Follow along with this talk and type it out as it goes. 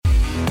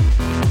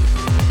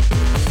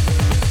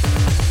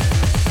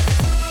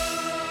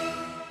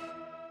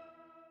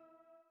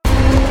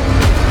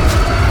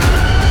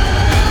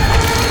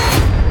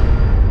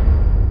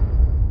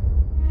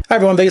Hi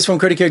everyone, Vegas Film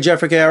Critic here,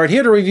 Jeffrey K. Howard,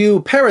 here to review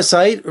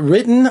Parasite,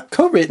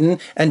 co-written,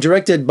 and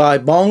directed by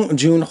Bong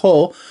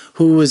Joon-ho,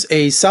 who is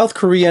a South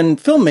Korean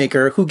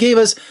filmmaker who gave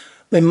us,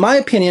 in my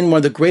opinion, one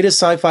of the greatest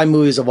sci-fi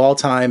movies of all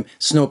time,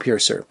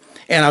 Snowpiercer.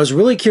 And I was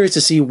really curious to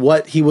see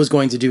what he was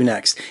going to do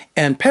next.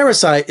 And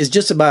Parasite is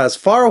just about as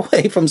far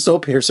away from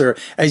Snowpiercer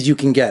as you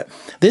can get.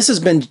 This has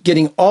been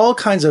getting all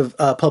kinds of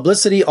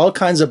publicity, all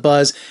kinds of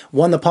buzz,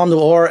 won the Palme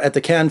d'Or at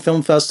the Cannes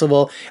Film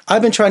Festival.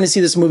 I've been trying to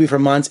see this movie for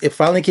months. It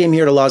finally came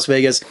here to Las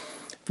Vegas.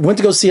 Went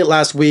to go see it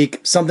last week.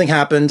 Something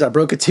happened. I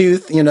broke a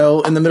tooth, in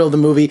the middle of the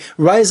movie,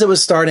 right as it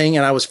was starting,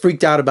 and I was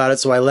freaked out about it,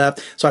 so I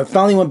left. So I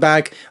finally went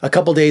back a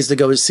couple days to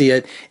go see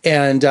it,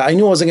 and I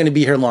knew I wasn't going to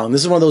be here long.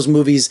 This is one of those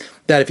movies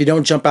that if you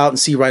don't jump out and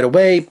see right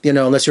away,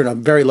 unless you're in a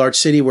very large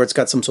city where it's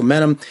got some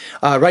momentum.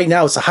 Right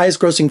now, it's the highest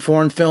grossing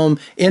foreign film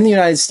in the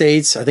United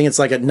States. I think it's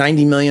like at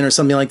 90 million or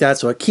something like that,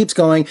 so it keeps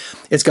going.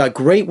 It's got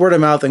great word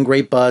of mouth and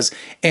great buzz,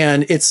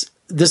 and it's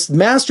this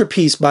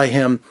masterpiece by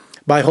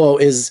Ho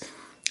is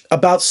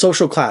about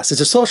social class.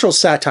 It's a social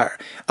satire.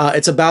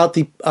 It's about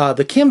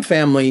the Kim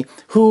family,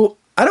 who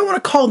I don't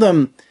want to call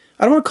them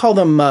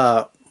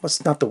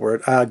what's not the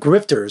word,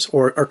 grifters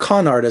or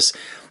con artists.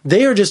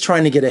 They are just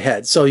trying to get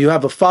ahead. So you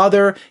have a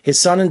father, his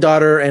son and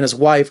daughter, and his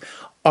wife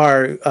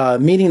are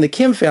meeting the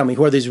Kim family,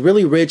 who are these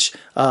really rich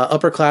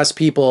upper class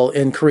people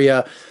in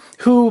Korea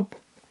who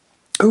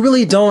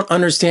really don't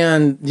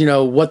understand,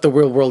 what the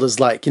real world is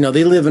like.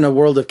 They live in a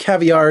world of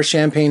caviar,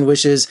 champagne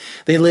wishes.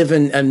 They live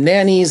in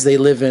nannies. They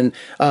live in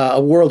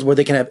a world where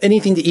they can have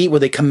anything to eat, where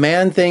they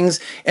command things,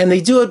 and they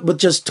do it with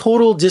just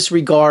total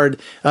disregard.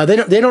 They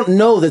don't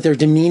know that they're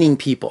demeaning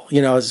people,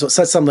 so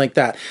something like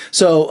that.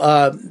 So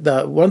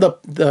one of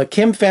the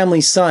Kim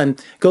family's son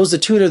goes to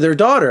tutor their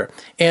daughter,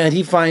 and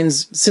he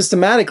finds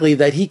systematically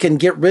that he can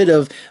get rid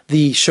of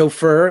the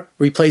chauffeur,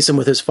 replace him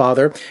with his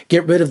father,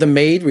 get rid of the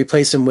maid,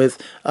 replace him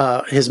with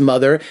his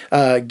mother,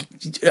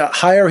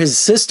 hire his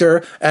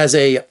sister as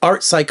a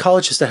art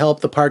psychologist to help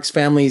the Parks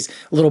family's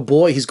little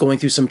boy who's going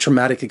through some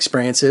traumatic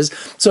experiences.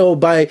 So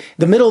by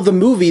the middle of the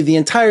movie, the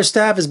entire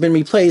staff has been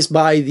replaced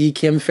by the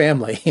Kim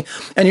family.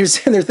 And you're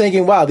sitting there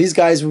thinking, wow, these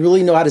guys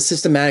really know how to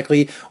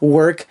systematically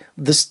work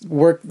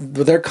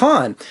their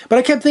con. But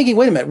I kept thinking,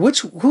 wait a minute,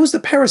 who's the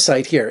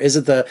parasite here? Is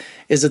it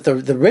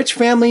the rich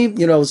family,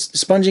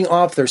 sponging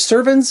off their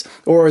servants,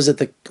 or is it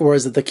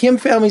the Kim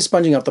family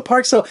sponging off the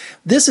Park? So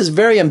this is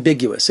very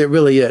ambiguous. It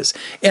really is.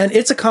 And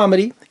it's a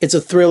comedy, it's a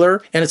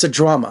thriller, and it's a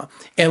drama.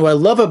 And what I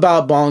love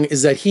about Bong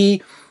is that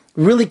he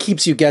really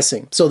keeps you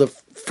guessing. So the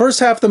first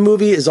half of the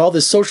movie is all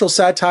this social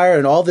satire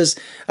and all this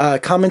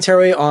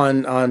commentary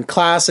on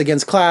class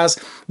against class.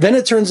 Then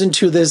it turns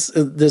into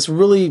this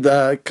really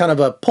kind of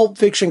a Pulp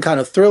Fiction kind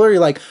of thriller. You're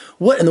like,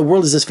 what in the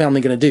world is this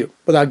family going to do?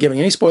 Without giving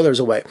any spoilers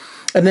away.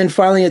 And then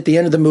finally, at the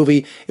end of the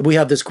movie, we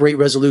have this great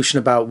resolution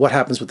about what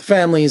happens with the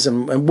families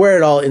and where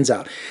it all ends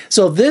out.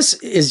 So this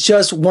is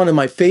just one of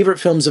my favorite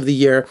films of the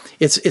year.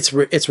 It's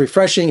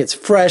refreshing. It's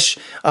fresh.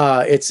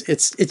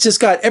 It's just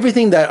got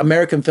everything that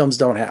American films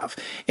don't have.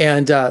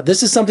 And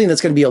this is something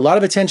that's going to be a lot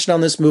of attention on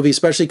this movie,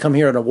 especially come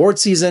here in award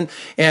season.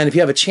 And if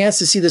you have a chance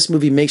to see this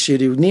movie, make sure you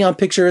do. Neon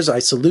Pictures, I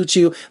salute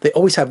you. They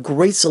always have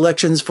great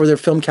selections for their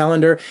film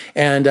calendar.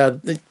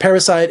 And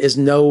Parasite is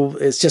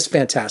just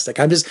fantastic.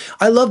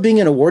 I love being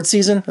in award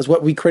season, is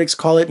what we critics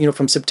call it,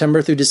 from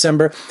September through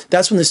December.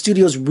 That's when the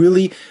studios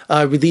really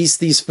release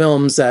these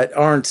films that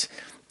aren't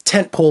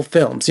tentpole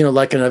films,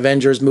 like an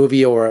Avengers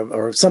movie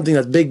or something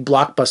that's big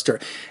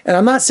blockbuster. And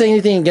I'm not saying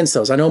anything against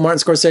those. I know Martin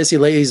Scorsese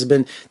lately has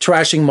been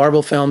trashing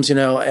Marvel films,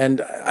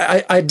 and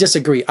I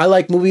disagree. I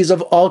like movies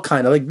of all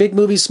kinds. I like big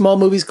movies, small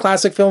movies,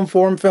 classic film,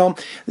 foreign film.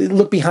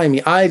 Look behind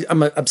me.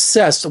 I'm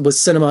obsessed with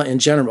cinema in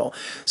general.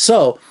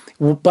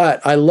 But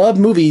I love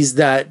movies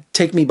that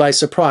take me by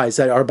surprise,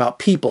 that are about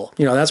people.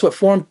 That's what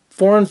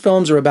foreign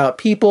films are about,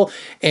 people,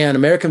 and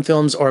American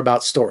films are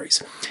about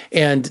stories.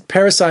 And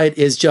Parasite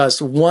is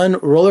just one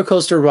roller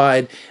coaster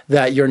ride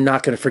that you're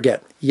not going to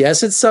forget.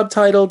 Yes, it's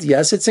subtitled.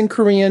 Yes, it's in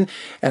Korean.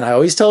 And I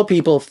always tell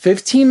people,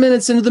 15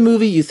 minutes into the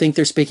movie, you think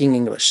they're speaking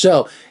English.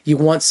 So you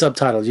want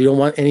subtitles. You don't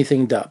want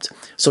anything dubbed.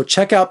 So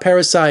check out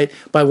Parasite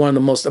by one of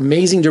the most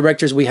amazing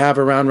directors we have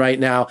around right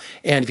now.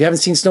 And if you haven't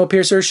seen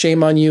Snowpiercer,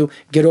 shame on you.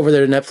 Get over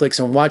there to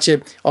Netflix and watch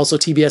it. Also,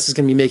 TBS is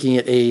going to be making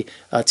it a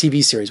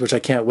TV series, which I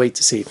can't wait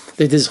to see.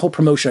 They did this whole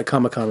promotion at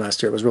Comic-Con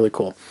last year. It was really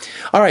cool.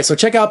 All right, so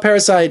check out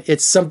Parasite.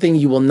 It's something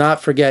you will not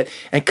forget.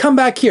 And come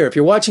back here. If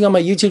you're watching on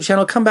my YouTube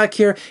channel, come back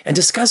here and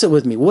discuss it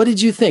with me. What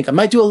did you think? I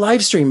might do a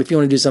live stream if you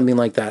want to do something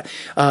like that.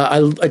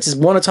 I just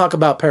want to talk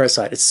about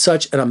Parasite. It's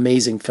such an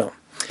amazing film.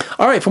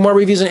 All right, for more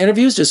reviews and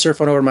interviews, just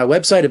surf on over to my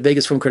website at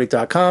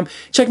vegasfilmcritic.com.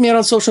 Check me out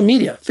on social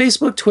media,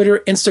 Facebook, Twitter,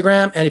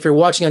 Instagram, and if you're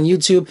watching on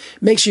YouTube,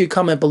 make sure you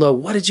comment below,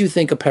 what did you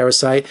think of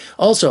Parasite?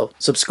 Also,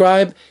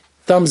 subscribe,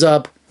 thumbs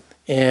up,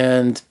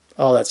 and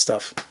all that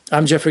stuff.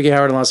 I'm Jeffrey K.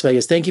 Howard in Las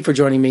Vegas. Thank you for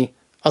joining me.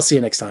 I'll see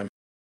you next time.